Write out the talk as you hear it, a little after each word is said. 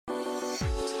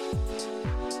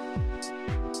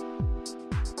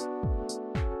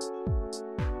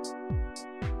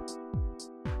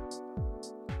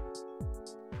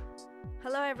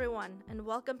everyone, and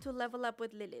welcome to Level Up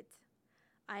with Lilit.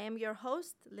 I am your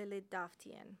host, Lilit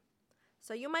Davtyan.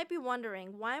 So you might be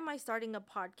wondering, why am I starting a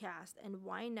podcast and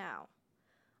why now?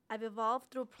 I've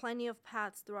evolved through plenty of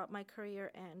paths throughout my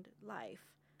career and life.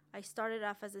 I started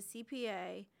off as a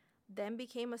CPA, then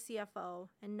became a CFO,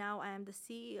 and now I am the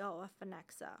CEO of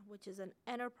Finexa, which is an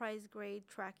enterprise-grade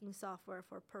tracking software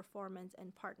for performance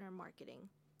and partner marketing.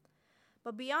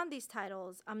 But beyond these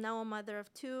titles, I'm now a mother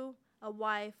of two, a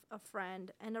wife, a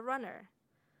friend, and a runner.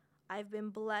 I've been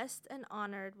blessed and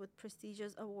honored with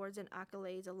prestigious awards and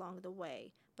accolades along the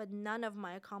way, but none of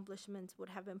my accomplishments would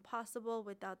have been possible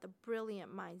without the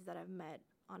brilliant minds that I've met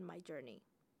on my journey.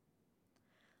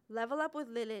 Level Up with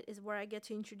Lilit is where I get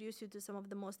to introduce you to some of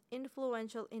the most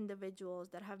influential individuals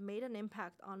that have made an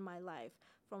impact on my life,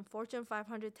 from Fortune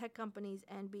 500 tech companies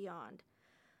and beyond.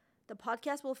 The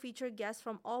podcast will feature guests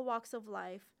from all walks of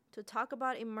life to talk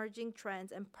about emerging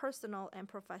trends and personal and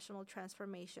professional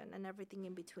transformation and everything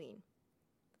in between.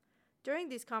 During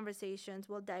these conversations,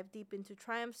 we'll dive deep into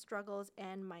triumphs, struggles,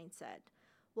 and mindset.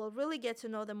 We'll really get to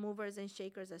know the movers and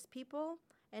shakers as people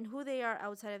and who they are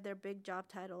outside of their big job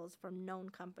titles from known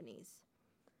companies.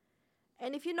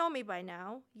 And if you know me by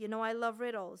now, you know I love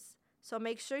riddles. So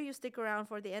make sure you stick around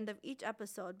for the end of each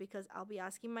episode because I'll be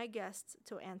asking my guests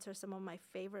to answer some of my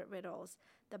favorite riddles.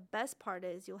 The best part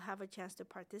is you'll have a chance to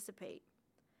participate.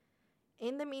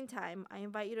 In the meantime, I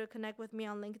invite you to connect with me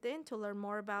on LinkedIn to learn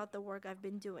more about the work I've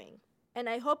been doing. And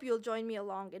I hope you'll join me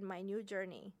along in my new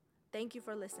journey. Thank you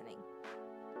for listening.